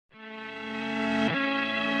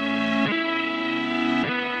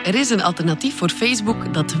Er is een alternatief voor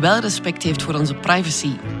Facebook dat wel respect heeft voor onze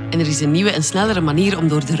privacy. En er is een nieuwe en snellere manier om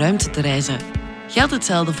door de ruimte te reizen. Geldt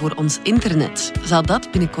hetzelfde voor ons internet? Zal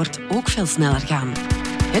dat binnenkort ook veel sneller gaan?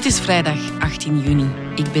 Het is vrijdag 18 juni.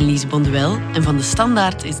 Ik ben Lise Bonduel en van De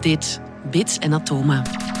Standaard is dit Bits en Atomen.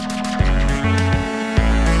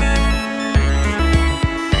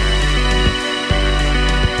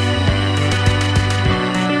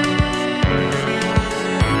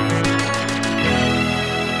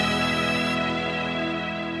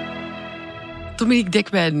 Dominique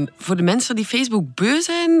Dekmijn, voor de mensen die Facebook beu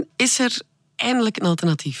zijn, is er eindelijk een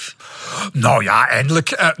alternatief? Nou ja,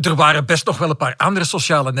 eindelijk. Er waren best nog wel een paar andere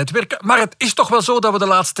sociale netwerken. Maar het is toch wel zo dat we de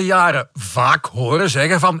laatste jaren vaak horen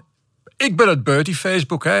zeggen van... Ik ben het beu, die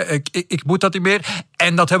Facebook. Hè. Ik moet dat niet meer.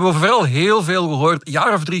 En dat hebben we vooral heel veel gehoord, een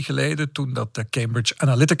jaar of 3 geleden, toen dat Cambridge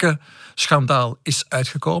Analytica-schandaal is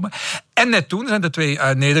uitgekomen. En net toen zijn de 2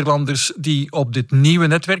 Nederlanders die op dit nieuwe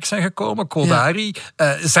netwerk zijn gekomen, Codari,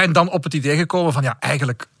 zijn dan op het idee gekomen van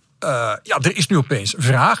eigenlijk... er is nu opeens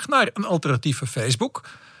vraag naar een alternatieve Facebook.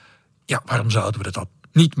 Ja, waarom zouden we dat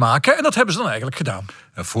niet maken? En dat hebben ze dan eigenlijk gedaan.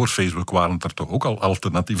 En voor Facebook waren er toch ook al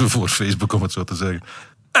alternatieven voor Facebook, om het zo te zeggen.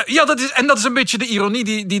 Dat is een beetje de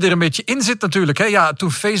ironie die er een beetje in zit natuurlijk. Hè. Ja,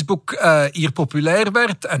 toen Facebook hier populair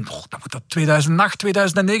werd, en dan moet dat 2008,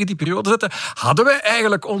 2009, die periode zetten, hadden wij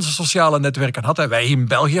eigenlijk onze sociale netwerken. Wij in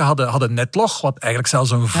België hadden Netlog, wat eigenlijk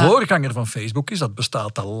zelfs een voorganger van Facebook is. Dat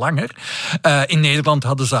bestaat al langer. In Nederland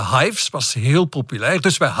hadden ze Hives, was heel populair.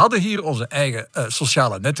 Dus wij hadden hier onze eigen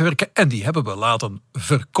sociale netwerken en die hebben we laten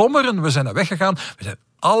verkommeren. We zijn er weggegaan. We zijn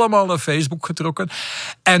allemaal naar Facebook getrokken.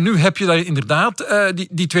 En nu heb je daar inderdaad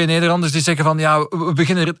die 2 Nederlanders die zeggen van we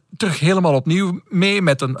beginnen er terug helemaal opnieuw mee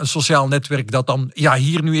met een sociaal netwerk dat dan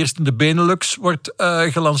hier nu eerst in de Benelux wordt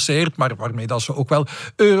gelanceerd, maar waarmee dat ze ook wel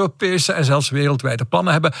Europese en zelfs wereldwijde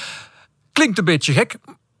plannen hebben. Klinkt een beetje gek,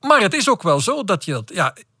 maar het is ook wel zo dat je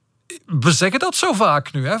dat... We zeggen dat zo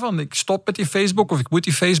vaak nu, van ik stop met die Facebook of ik moet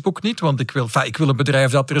die Facebook niet, want ik wil een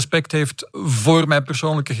bedrijf dat respect heeft voor mijn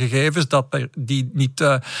persoonlijke gegevens, die niet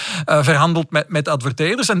verhandelt met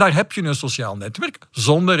adverteerders. En daar heb je een sociaal netwerk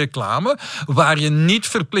zonder reclame, waar je niet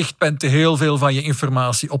verplicht bent heel veel van je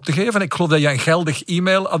informatie op te geven. Ik geloof dat je een geldig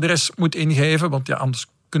e-mailadres moet ingeven, want anders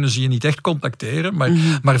kunnen ze je niet echt contacteren,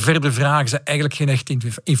 maar verder vragen ze eigenlijk geen echte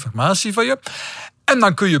informatie van je. En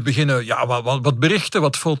dan kun je beginnen wat berichten,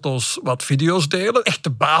 wat foto's, wat video's delen. Echt de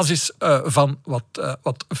basis van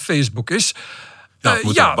wat Facebook is. Ja, het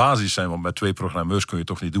moet de basis zijn, want met 2 programmeurs kun je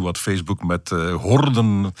toch niet doen wat Facebook met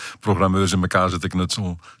horden programmeurs in elkaar zit te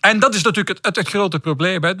knutselen. En dat is natuurlijk het grote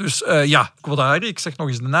probleem. Hè. Dus Codari, ik zeg nog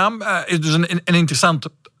eens de naam, is dus een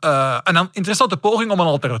interessante poging om een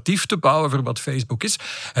alternatief te bouwen voor wat Facebook is.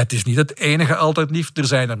 Het is niet het enige alternatief. Er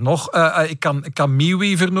zijn er nog. Ik kan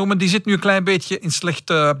MeWe vernoemen. Die zit nu een klein beetje in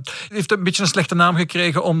heeft een beetje een slechte naam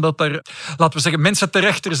gekregen, omdat er, laten we zeggen, mensen ter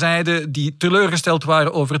rechterzijde die teleurgesteld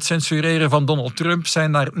waren over het censureren van Donald Trump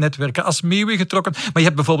zijn naar netwerken als MeWe getrokken. Maar je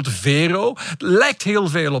hebt bijvoorbeeld Vero. Het lijkt heel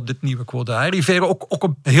veel op dit nieuwe Codari. Vero ook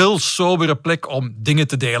een heel sobere plek om dingen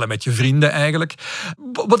te delen met je vrienden eigenlijk.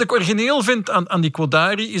 Wat ik origineel vind aan die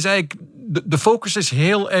Codari is eigenlijk... De focus is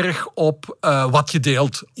heel erg op wat je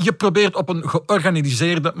deelt. Je probeert op een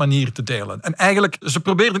georganiseerde manier te delen. En eigenlijk, ze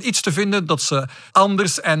probeerden iets te vinden dat ze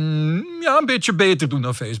anders en een beetje beter doen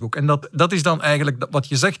dan Facebook. En dat is dan eigenlijk wat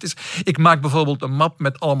je zegt is... Ik maak bijvoorbeeld een map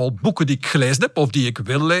met allemaal boeken die ik gelezen heb of die ik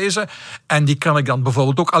wil lezen. En die kan ik dan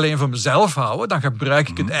bijvoorbeeld ook alleen voor mezelf houden. Dan gebruik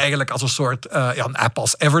ik het eigenlijk als een soort een app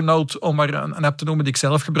als Evernote, om maar een app te noemen die ik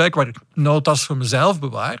zelf gebruik, waar ik notas voor mezelf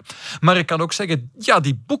bewaar. Maar ik kan ook zeggen,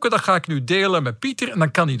 die boeken, dat ga ik nu delen met Pieter en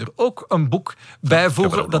dan kan hij er ook een boek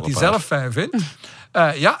bijvoegen dat hij zelf fijn vindt.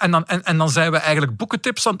 En dan zijn we eigenlijk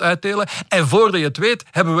boekentips aan het uitdelen. En voordat je het weet,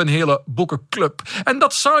 hebben we een hele boekenclub. En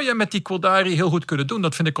dat zou je met die Codari heel goed kunnen doen.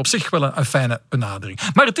 Dat vind ik op zich wel een fijne benadering.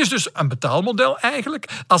 Maar het is dus een betaalmodel eigenlijk.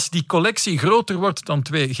 Als die collectie groter wordt dan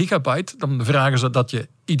 2 gigabyte, dan vragen ze dat je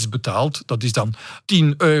iets betaalt. Dat is dan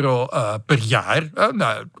 €10 per jaar.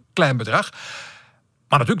 Klein bedrag.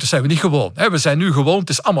 Maar natuurlijk, dat zijn we niet gewoon. We zijn nu gewoon, het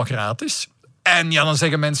is allemaal gratis. En dan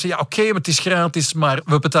zeggen mensen, oké, het is gratis, maar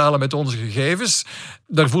we betalen met onze gegevens.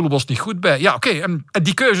 Daar voelen we ons niet goed bij. En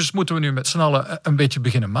die keuzes moeten we nu met z'n allen een beetje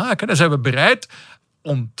beginnen maken. Dan zijn we bereid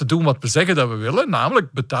om te doen wat we zeggen dat we willen.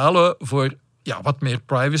 Namelijk betalen voor wat meer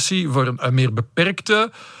privacy, voor een meer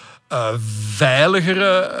beperkte,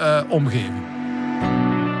 veiligere omgeving.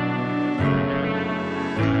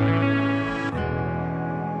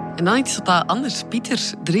 En dan iets totaal anders. Pieter,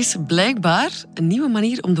 er is blijkbaar een nieuwe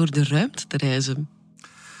manier om door de ruimte te reizen.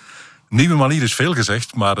 Nieuwe manier is veel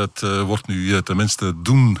gezegd, maar het wordt nu tenminste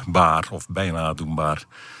doenbaar of bijna doenbaar.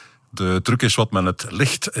 De truc is wat men het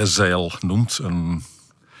lichtzeil noemt. Een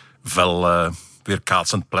vel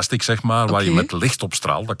weerkaatsend plastic, zeg maar, waar je met licht op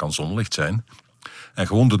straalt. Dat kan zonlicht zijn. En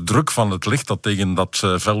gewoon de druk van het licht dat tegen dat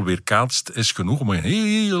vel weerkaatst is genoeg om een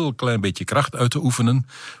heel klein beetje kracht uit te oefenen.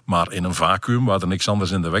 Maar in een vacuüm waar er niks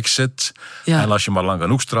anders in de weg zit. Ja. En als je maar lang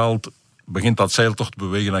genoeg straalt, begint dat zeil toch te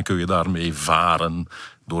bewegen en kun je daarmee varen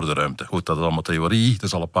door de ruimte. Goed, dat is allemaal theorie. Het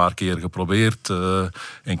is al een paar keer geprobeerd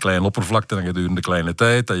in kleine oppervlakte en gedurende kleine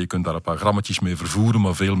tijd. En je kunt daar een paar grammetjes mee vervoeren,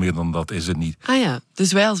 maar veel meer dan dat is het niet. Ah ja,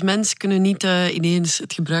 dus wij als mens kunnen niet ineens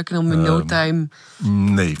het gebruiken om in no time...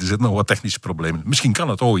 Nee, er zitten nog wat technische problemen. Misschien kan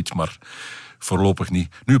het ooit, maar voorlopig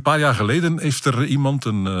niet. Nu, een paar jaar geleden heeft er iemand,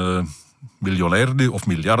 een miljonair of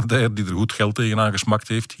miljardair die er goed geld tegenaan gesmakt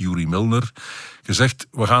heeft, Yuri Milner, gezegd,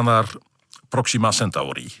 we gaan naar Proxima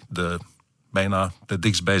Centauri. Bijna de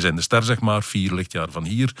dichtstbijzijnde ster, zeg maar, 4 lichtjaar van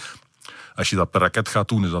hier. Als je dat per raket gaat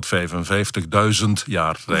doen, is dat 55.000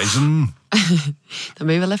 jaar reizen. Dan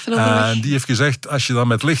ben je wel even onderweg. En die heeft gezegd, als je dat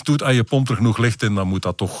met licht doet en je pompt er genoeg licht in, dan moet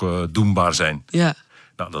dat toch doenbaar zijn. Ja.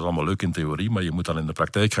 Nou, dat is allemaal leuk in theorie, maar je moet dan in de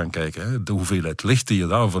praktijk gaan kijken. Hè. De hoeveelheid licht die je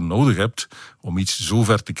daarvoor nodig hebt om iets zo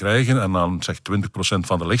ver te krijgen, en dan zeg 20%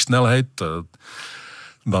 van de lichtsnelheid,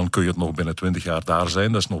 dan kun je het nog binnen 20 jaar daar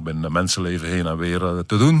zijn. Dat is nog binnen een mensenleven heen en weer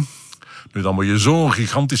te doen. Nu, dan moet je zo'n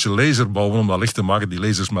gigantische laser bouwen om dat licht te maken. Die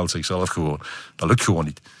laser smelt zichzelf gewoon. Dat lukt gewoon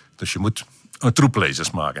niet. Dus je moet een troep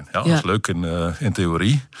lasers maken. Ja, dat is leuk in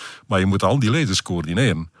theorie. Maar je moet al die lasers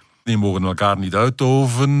coördineren. Die mogen elkaar niet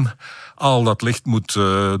uitdoven. Al dat licht moet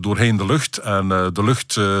doorheen de lucht. En de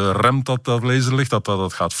lucht remt dat laserlicht.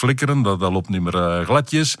 Dat gaat flikkeren. Dat loopt niet meer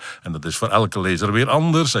gladjes. En dat is voor elke laser weer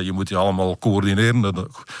anders. En je moet die allemaal coördineren.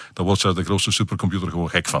 Daar wordt zelfs de grootste supercomputer gewoon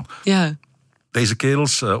gek van. Ja. Deze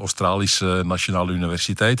kerels, Australische Nationale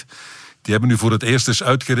Universiteit, die hebben nu voor het eerst eens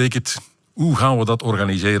uitgerekend hoe gaan we dat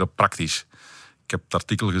organiseren praktisch. Ik heb het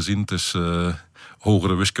artikel gezien, het is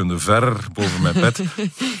hogere wiskunde ver boven mijn bed.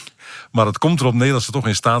 Maar het komt erop neer dat ze toch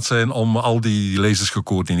in staat zijn om al die lasers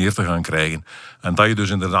gecoördineerd te gaan krijgen. En dat je dus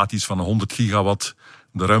inderdaad iets van 100 gigawatt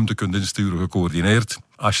de ruimte kunt insturen gecoördineerd.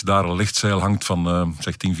 Als je daar een lichtzeil hangt van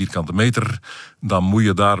zeg 10 vierkante meter, dan moet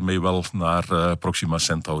je daarmee wel naar Proxima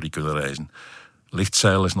Centauri kunnen reizen.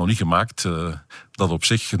 Lichtzeil is nog niet gemaakt. Dat op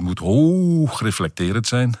zich, het moet hoog reflecterend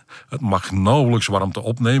zijn. Het mag nauwelijks warmte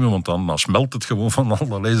opnemen, want dan smelt het gewoon van al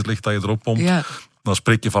dat laserlicht dat je erop pompt. Ja. Dan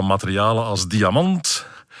spreek je van materialen als diamant,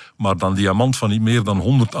 maar dan diamant van niet meer dan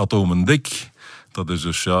 100 atomen dik. Dat is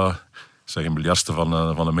dus, zeg een miljardste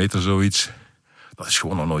van een meter zoiets. Dat is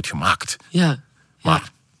gewoon nog nooit gemaakt. Ja.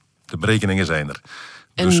 Maar de berekeningen zijn er.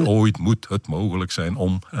 Dus ooit moet het mogelijk zijn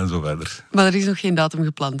om en zo verder. Maar er is nog geen datum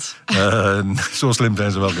gepland. Zo slim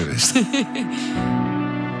zijn ze wel geweest.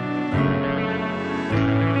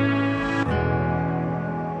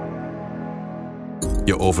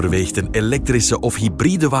 Je overweegt een elektrische of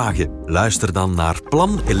hybride wagen? Luister dan naar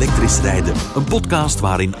Plan Elektrisch Rijden. Een podcast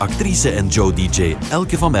waarin actrice en Joe DJ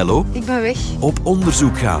Elke van Mello ik ben weg. op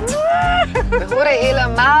onderzoek gaat. We horen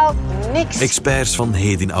helemaal niks. Experts van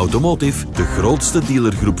Hedin Automotive, de grootste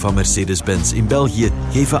dealergroep van Mercedes-Benz in België,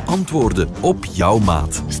 geven antwoorden op jouw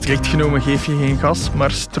maat. Strikt genomen geef je geen gas,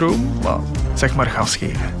 maar stroom. Nou, zeg maar gas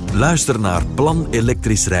geven. Luister naar Plan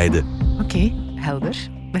Elektrisch Rijden. Oké, helder.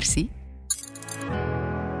 Merci.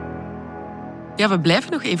 Ja, we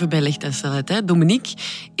blijven nog even bij licht en snelheid. Hè. Dominique,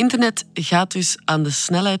 internet gaat dus aan de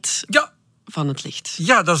snelheid van het licht.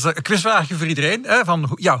 Ja, dat is een quizvraagje voor iedereen. Hè,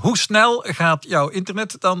 van, hoe snel gaat jouw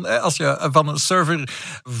internet dan, als je van een server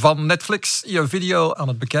van Netflix je video aan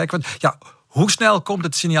het bekijken bent? Ja, hoe snel komt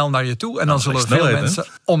het signaal naar je toe? En dan zullen veel mensen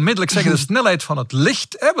onmiddellijk zeggen de snelheid van het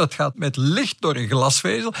licht. Hè, het gaat met licht door een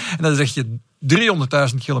glasvezel. En dan zeg je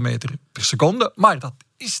 300.000 kilometer per seconde. Maar dat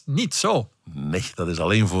is niet zo. Nee, dat is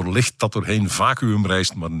alleen voor licht dat doorheen vacuüm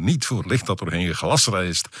reist, maar niet voor licht dat doorheen glas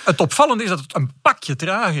reist. Het opvallende is dat het een pakje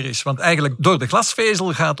trager is. Want eigenlijk door de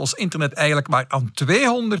glasvezel gaat ons internet eigenlijk maar aan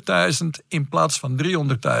 200.000 in plaats van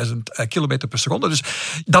 300.000 kilometer per seconde. Dus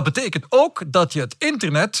dat betekent ook dat je het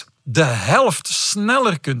internet de helft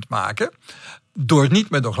sneller kunt maken door niet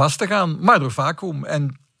meer door glas te gaan, maar door vacuüm.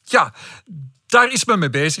 En ja, daar is men mee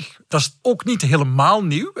bezig. Dat is ook niet helemaal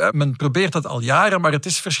nieuw. Men probeert dat al jaren, maar het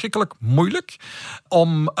is verschrikkelijk moeilijk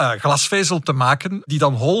om glasvezel te maken die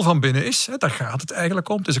dan hol van binnen is. Daar gaat het eigenlijk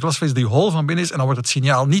om. Het is een glasvezel die hol van binnen is en dan wordt het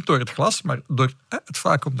signaal niet door het glas, maar door het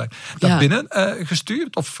vacuüm naar binnen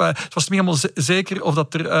gestuurd. Of het was niet helemaal zeker of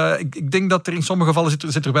dat er... ik denk dat er in sommige gevallen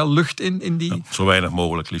zit er wel lucht in die... Ja, zo weinig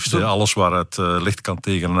mogelijk, liefst. Alles waar het licht kan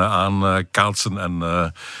tegenaan kaatsen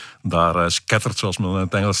en... daar scattert, zoals men in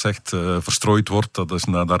het Engels zegt, verstrooid wordt. Dat is,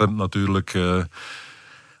 daar remt natuurlijk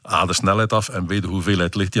A, de snelheid af en B, de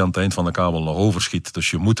hoeveelheid licht die aan het eind van de kabel nog overschiet. Dus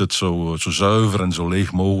je moet het zo zuiver en zo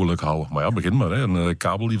leeg mogelijk houden. Maar ja, begin maar. Hè. Een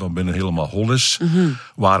kabel die van binnen helemaal hol is,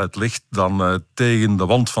 waar het licht dan tegen de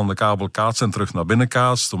wand van de kabel kaatst en terug naar binnen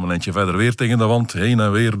kaatst, om een eindje verder weer tegen de wand, heen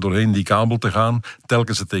en weer doorheen die kabel te gaan.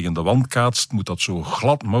 Telkens het tegen de wand kaatst, moet dat zo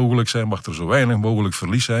glad mogelijk zijn, mag er zo weinig mogelijk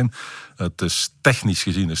verlies zijn. Het is technisch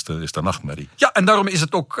gezien is de nachtmerrie. Ja, en daarom is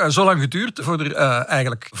het ook zo lang geduurd voor er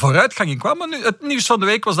eigenlijk vooruitgang in kwam. Maar nu, het nieuws van de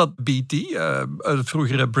week was dat BT, het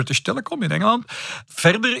vroegere British Telecom in Engeland,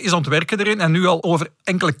 verder is aan het werken erin en nu al over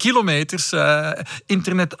enkele kilometers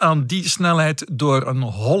internet aan die snelheid door een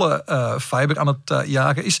holle fiber aan het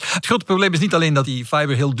jagen is. Het grote probleem is niet alleen dat die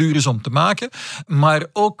fiber heel duur is om te maken, maar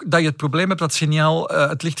ook dat je het probleem hebt dat signaal,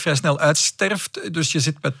 het licht vrij snel uitsterft. Dus je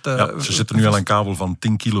zit met... ze zitten nu al een kabel van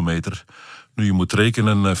 10 kilometer. Nu, je moet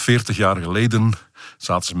rekenen, 40 jaar geleden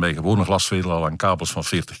zaten ze bij gewone glasvezel al aan kabels van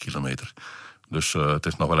 40 kilometer. Dus het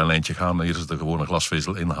is nog wel een eindje gaan. Hier is de gewone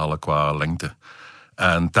glasvezel inhalen qua lengte.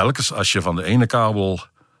 En telkens als je van de ene kabel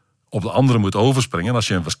op de andere moet overspringen, als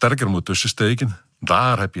je een versterker moet tussensteken,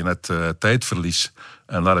 daar heb je net tijdverlies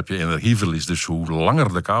en daar heb je energieverlies. Dus hoe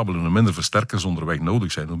langer de kabel en hoe minder versterkers onderweg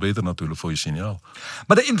nodig zijn, hoe beter natuurlijk voor je signaal.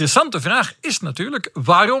 Maar de interessante vraag is natuurlijk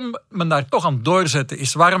waarom men daar toch aan doorzetten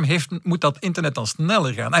is. Waarom moet dat internet dan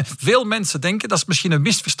sneller gaan? En veel mensen denken, dat is misschien een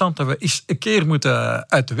misverstand, dat we eens een keer moeten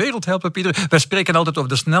uit de wereld helpen, Pieter. Wij spreken altijd over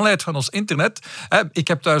de snelheid van ons internet. Ik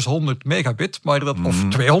heb thuis 100 megabit, of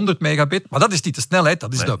 200 megabit, maar dat is niet de snelheid,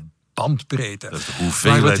 dat is de bandbreedte. Dat is de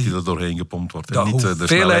hoeveelheid die er doorheen gepompt wordt. En niet de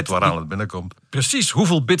snelheid waaraan het binnenkomt. Precies,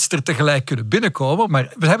 hoeveel bits er tegelijk kunnen binnenkomen.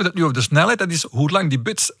 Maar we hebben het nu over de snelheid. Dat is hoe lang die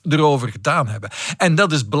bits erover gedaan hebben. En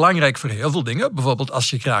dat is belangrijk voor heel veel dingen. Bijvoorbeeld als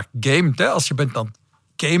je graag gamet. Als je bent dan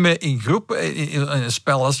gamen in groep, in een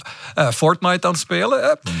spel als Fortnite aan het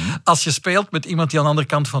spelen. Als je speelt met iemand die aan de andere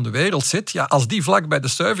kant van de wereld zit, ja, als die vlak bij de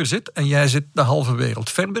server zit en jij zit de halve wereld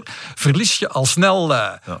verder, verlies je al snel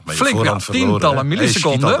flink tientallen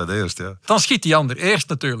milliseconden. Dan schiet die ander eerst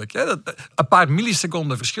natuurlijk. Hè. Een paar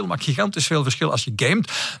milliseconden verschil maakt gigantisch veel verschil als je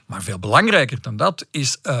gamet. Maar veel belangrijker dan dat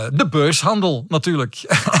is de beurshandel natuurlijk.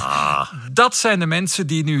 Dat zijn de mensen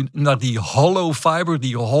die nu naar die hollow fiber,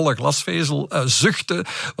 die holle glasvezel zuchten.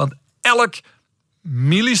 Want elk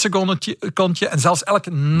millisecondje en zelfs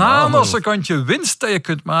elk nanosecondje winst dat je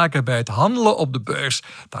kunt maken bij het handelen op de beurs,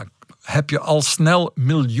 dan heb je al snel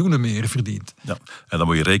miljoenen meer verdiend. Ja, en dan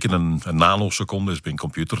moet je rekenen, een nanoseconde is bij een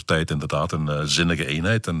computertijd inderdaad een zinnige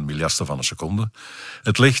eenheid, een miljardste van een seconde.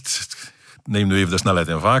 Het licht, neem nu even de snelheid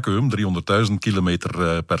in vacuüm, 300.000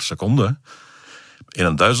 kilometer per seconde. In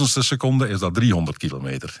een duizendste seconde is dat 300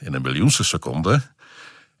 kilometer. In een miljoenste seconde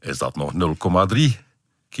is dat nog 0,3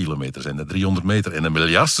 kilometer, zijn de 300 meter. In een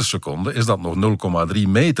miljardste seconde is dat nog 0,3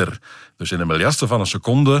 meter. Dus in een miljardste van een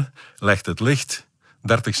seconde legt het licht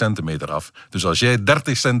 30 centimeter af. Dus als jij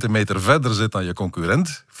 30 centimeter verder zit dan je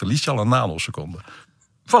concurrent, verlies je al een nanoseconde.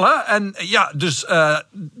 Voilà, en ja, dus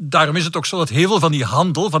daarom is het ook zo dat heel veel van die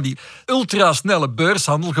handel, van die ultrasnelle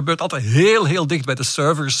beurshandel, gebeurt altijd heel, heel dicht bij de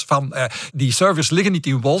servers van... die servers liggen niet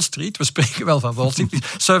in Wall Street, we spreken wel van Wall Street. Die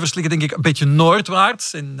servers liggen denk ik een beetje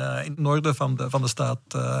noordwaarts, in het noorden van de staat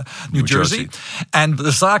New Jersey. En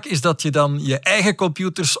de zaak is dat je dan je eigen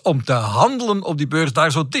computers om te handelen op die beurs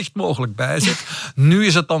daar zo dicht mogelijk bij zet. Nu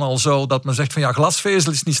is het dan al zo dat men zegt van ja,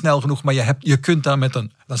 glasvezel is niet snel genoeg, maar je kunt daar met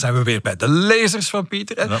een... Dan zijn we weer bij de lasers van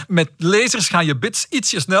Pieter. Ja. Met lasers gaan je bits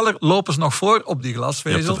ietsje sneller, lopen ze nog voor op die glasvezel.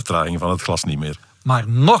 Je hebt de vertraging van het glas niet meer. Maar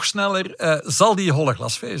nog sneller zal die holle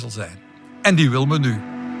glasvezel zijn. En die wil men nu.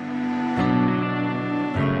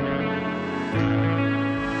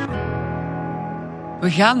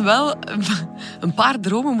 We gaan wel een paar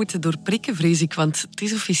dromen moeten doorprikken, vrees ik. Want het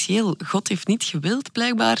is officieel. God heeft niet gewild,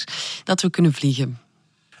 blijkbaar, dat we kunnen vliegen.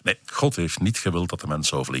 Nee, God heeft niet gewild dat de mens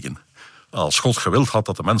zou vliegen. Als God gewild had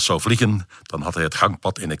dat de mens zou vliegen, dan had hij het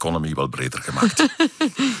gangpad in economy wel breder gemaakt.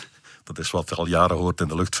 Dat is wat je al jaren hoort in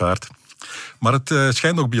de luchtvaart. Maar het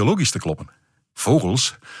schijnt ook biologisch te kloppen.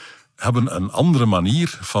 Vogels hebben een andere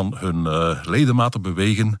manier van hun ledematen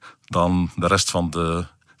bewegen dan de rest van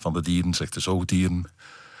de dieren, zegt de zoogdieren.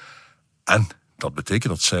 En dat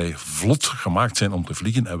betekent dat zij vlot gemaakt zijn om te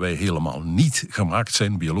vliegen en wij helemaal niet gemaakt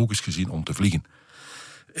zijn, biologisch gezien, om te vliegen.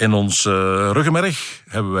 In ons ruggenmerg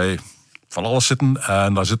hebben wij van alles zitten.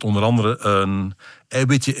 En daar zit onder andere een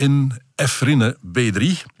eiwitje in, efrine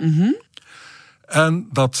B3. En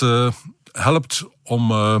dat helpt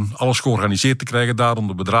om alles georganiseerd te krijgen daar, om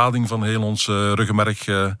de bedrading van heel ons ruggenmerg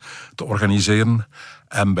te organiseren.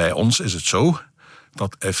 En bij ons is het zo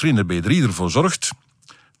dat efrine B3 ervoor zorgt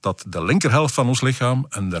dat de linkerhelft van ons lichaam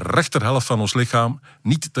en de rechterhelft van ons lichaam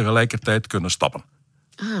niet tegelijkertijd kunnen stappen.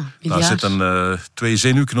 Daar zitten 2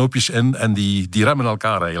 zenuwknoopjes in en die remmen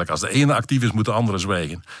elkaar eigenlijk. Als de ene actief is, moet de andere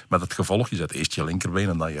zwijgen. Met het gevolg, je zet eerst je linkerbeen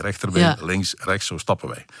en dan je rechterbeen. Links, rechts, zo stappen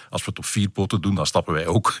wij. Als we het op 4 poten doen, dan stappen wij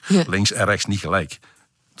ook links en rechts niet gelijk.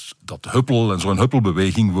 Dat huppel en zo'n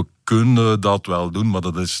huppelbeweging, we kunnen dat wel doen, maar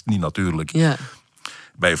dat is niet natuurlijk. Ja.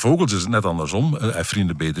 Bij vogels is het net andersom.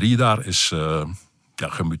 F-vrienden B3 daar is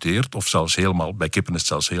gemuteerd, of zelfs helemaal, bij kippen is het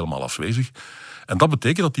zelfs helemaal afwezig. En dat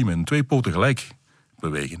betekent dat die met 2 poten gelijk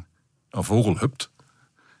bewegen. Een vogel hupt.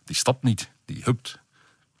 Die stapt niet, die hupt.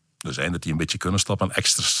 Er zijn dat die een beetje kunnen stappen,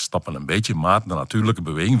 extra stappen een beetje, maar de natuurlijke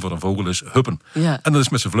beweging voor een vogel is huppen. Ja. En dat is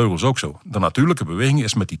met zijn vleugels ook zo. De natuurlijke beweging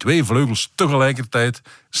is met die 2 vleugels tegelijkertijd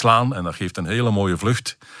slaan en dat geeft een hele mooie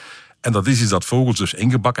vlucht. En dat is iets dat vogels dus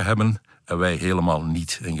ingebakken hebben en wij helemaal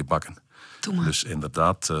niet ingebakken. Dus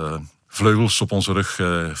inderdaad, vleugels op onze rug,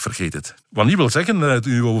 vergeet het. Wat niet wil zeggen dat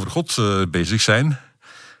we nu over God bezig zijn.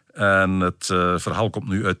 En het verhaal komt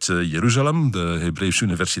nu uit Jeruzalem, de Hebreeuwse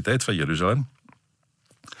Universiteit van Jeruzalem.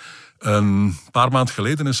 Een paar maanden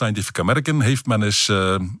geleden in Scientific American heeft men eens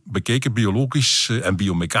bekeken, biologisch en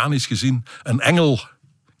biomechanisch gezien. Een engel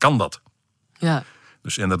kan dat. Ja.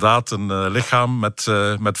 Dus inderdaad een lichaam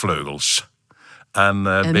met vleugels. En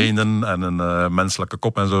benen en een menselijke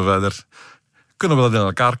kop en zo verder. Kunnen we dat in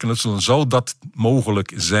elkaar knutselen? Zou dat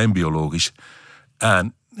mogelijk zijn biologisch?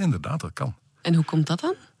 En inderdaad, dat kan. En hoe komt dat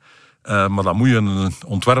dan? Maar dan moet je een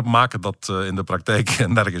ontwerp maken dat in de praktijk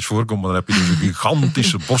nergens voorkomt. Maar dan heb je dus een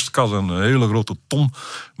gigantische borstkas en een hele grote ton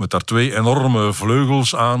met daar 2 enorme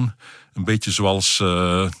vleugels aan. Een beetje zoals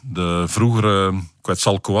de vroegere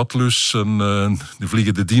Quetzalcoatlus, de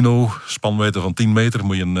vliegende dino, spanwijdte van 10 meter.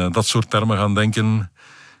 Moet je in dat soort termen gaan denken.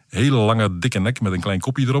 Hele lange, dikke nek met een klein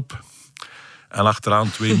kopje erop. En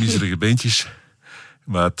achteraan 2 miserige beentjes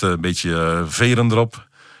met een beetje veren erop.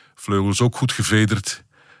 Vleugels ook goed gevederd.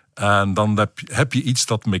 En dan heb je iets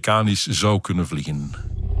dat mechanisch zou kunnen vliegen.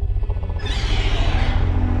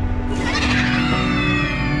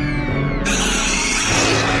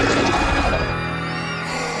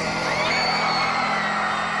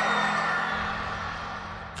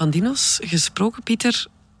 Van dino's gesproken, Pieter.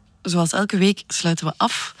 Zoals elke week sluiten we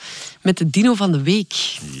af met de dino van de week.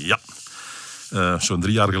 Ja. Zo'n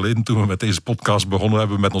 3 jaar geleden, toen we met deze podcast begonnen,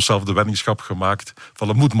 hebben we met onszelf de weddingschap gemaakt van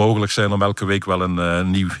het moet mogelijk zijn om elke week wel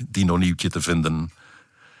een nieuw dino-nieuwtje te vinden.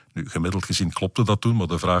 Nu, gemiddeld gezien klopte dat toen, maar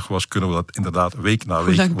de vraag was, kunnen we dat inderdaad week na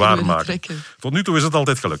week waarmaken? Tot nu toe is het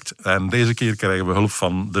altijd gelukt. En deze keer krijgen we hulp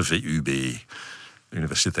van de VUB, de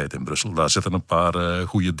Universiteit in Brussel. Daar zitten een paar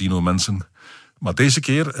goede dino-mensen. Maar deze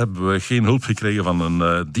keer hebben we geen hulp gekregen van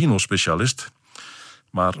een dino-specialist,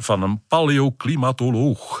 maar van een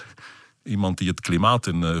paleoclimatoloog. Iemand die het klimaat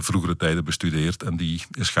in vroegere tijden bestudeert. En die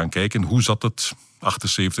is gaan kijken hoe zat het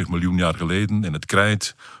 78 miljoen jaar geleden in het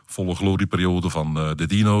krijt. Volle glorieperiode van de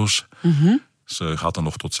dino's. Mm-hmm. Ze hadden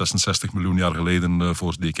nog tot 66 miljoen jaar geleden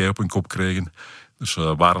voor ze die kei op hun kop kregen. Dus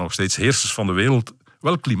we waren nog steeds heersers van de wereld.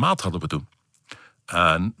 Welk klimaat hadden we toen?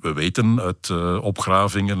 En we weten uit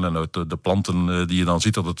opgravingen en uit de planten die je dan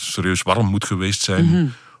ziet dat het serieus warm moet geweest zijn.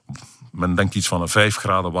 Mm-hmm. Men denkt iets van 5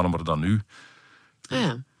 graden warmer dan nu.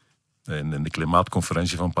 Ja. In de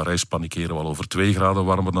klimaatconferentie van Parijs panikeren we al over 2 graden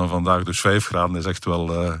warmer dan vandaag. Dus 5 graden is echt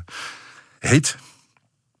wel heet.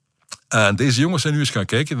 En deze jongens zijn nu eens gaan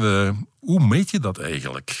kijken, hoe meet je dat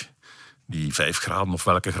eigenlijk? Die 5 graden of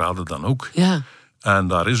welke graden dan ook. Ja. En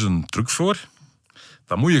daar is een truc voor.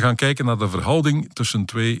 Dan moet je gaan kijken naar de verhouding tussen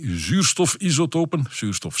 2 zuurstofisotopen,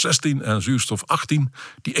 zuurstof 16 en zuurstof 18,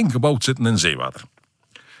 die ingebouwd zitten in zeewater.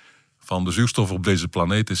 Van de zuurstof op deze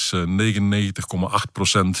planeet is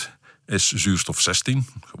 99,8% is zuurstof 16,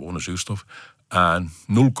 gewone zuurstof. En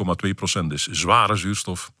 0,2% is zware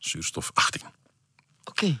zuurstof, zuurstof 18.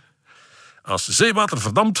 Oké. Als zeewater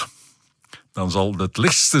verdampt, dan zal het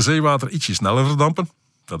lichtste zeewater ietsje sneller verdampen.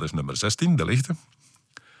 Dat is nummer 16, de lichte.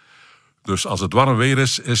 Dus als het warm weer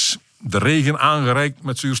is de regen aangereikt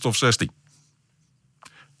met zuurstof 16.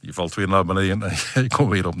 Je valt weer naar beneden en je komt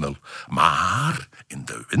weer op 0. Maar in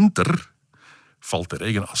de winter valt de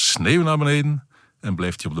regen als sneeuw naar beneden en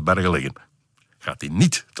blijft hij op de bergen liggen. Gaat hij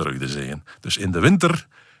niet terug de zee in. Dus in de winter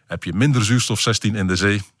heb je minder zuurstof 16 in de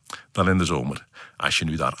zee dan in de zomer. Als je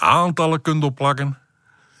nu daar aantallen kunt opplakken,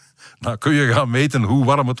 dan kun je gaan meten hoe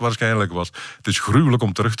warm het waarschijnlijk was. Het is gruwelijk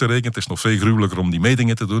om terug te rekenen. Het is nog veel gruwelijker om die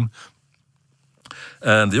metingen te doen.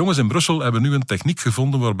 En de jongens in Brussel hebben nu een techniek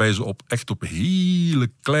gevonden waarbij ze echt op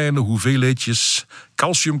hele kleine hoeveelheidjes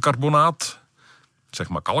calciumcarbonaat, zeg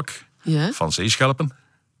maar kalk, van zeeschelpen,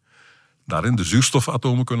 daarin de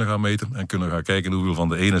zuurstofatomen kunnen gaan meten en kunnen gaan kijken hoeveel van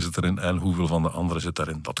de ene zit erin en hoeveel van de andere zit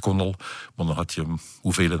erin. Dat kon al, maar dan had je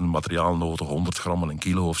hoeveelheden materiaal nodig, 100 gram, een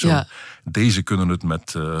kilo of zo. Ja. Deze kunnen het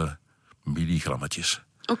met milligrammetjes.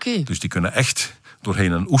 Oké. Dus die kunnen echt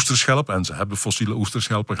doorheen een oesterschelp, en ze hebben fossiele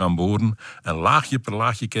oesterschelpen, gaan boren en laagje per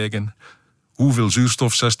laagje kijken hoeveel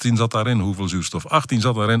zuurstof 16 zat daarin, hoeveel zuurstof 18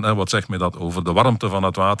 zat daarin en wat zegt mij dat over de warmte van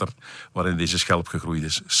het water waarin deze schelp gegroeid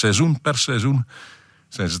is. Seizoen per seizoen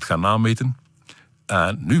zijn ze het gaan nameten.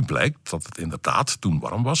 En nu blijkt dat het inderdaad toen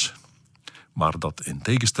warm was, maar dat in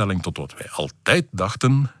tegenstelling tot wat wij altijd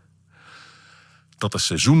dachten, dat de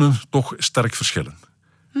seizoenen toch sterk verschillen.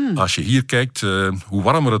 Als je hier kijkt, hoe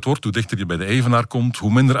warmer het wordt, hoe dichter je bij de evenaar komt,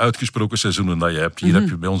 hoe minder uitgesproken seizoenen dat je hebt.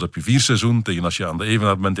 Hier bij ons heb je 4 seizoenen, tegen als je aan de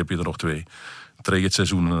evenaar bent heb je er nog 2. Het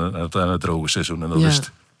regenseizoen en het droge seizoen. En dat is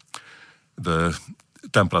het. De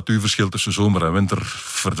temperatuurverschil tussen zomer en winter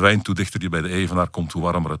verdwijnt hoe dichter je bij de evenaar komt, hoe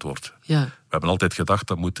warmer het wordt. Ja. We hebben altijd gedacht,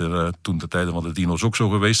 dat moet er toen de tijden van de dino's ook zo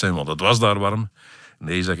geweest zijn, want het was daar warm.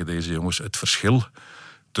 Nee, zeggen deze jongens, het verschil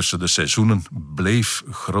tussen de seizoenen bleef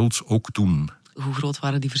groot ook toen. Hoe groot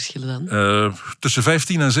waren die verschillen dan? Tussen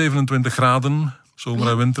 15 en 27 graden, zomer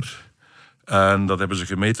en winter. En dat hebben ze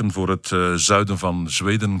gemeten voor het zuiden van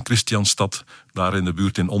Zweden, Christianstad. Daar in de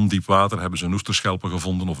buurt in ondiep water hebben ze een oesterschelpen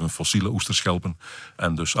gevonden, of een fossiele oesterschelpen.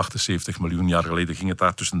 En dus 78 miljoen jaar geleden ging het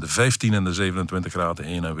daar tussen de 15 en de 27 graden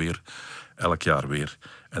heen en weer. Elk jaar weer.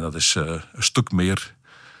 En dat is een stuk meer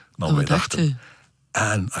dan wij dachten.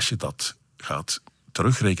 En als je dat gaat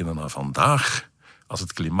terugrekenen naar vandaag, als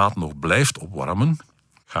het klimaat nog blijft opwarmen,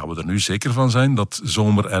 gaan we er nu zeker van zijn dat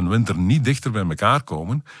zomer en winter niet dichter bij elkaar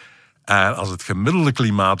komen. En als het gemiddelde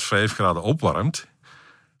klimaat 5 graden opwarmt,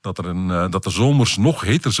 dat de zomers nog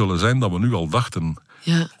heter zullen zijn dan we nu al dachten.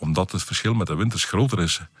 Ja. Omdat het verschil met de winters groter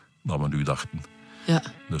is dan we nu dachten. Ja.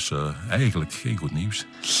 Dus eigenlijk geen goed nieuws.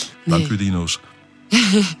 Nee. Dank u, dino's.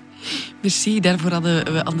 Merci, daarvoor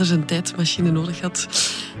hadden we anders een tijdmachine nodig gehad.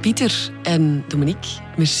 Pieter en Dominique,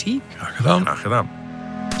 merci. Graag gedaan. Graag gedaan.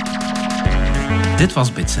 Dit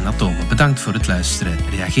was Bits en Atomen. Bedankt voor het luisteren.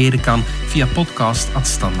 Reageren kan via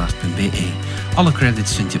podcast@standaard.be. Alle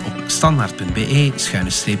credits vind je op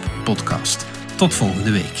standaard.be/podcast. Tot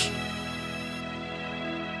volgende week.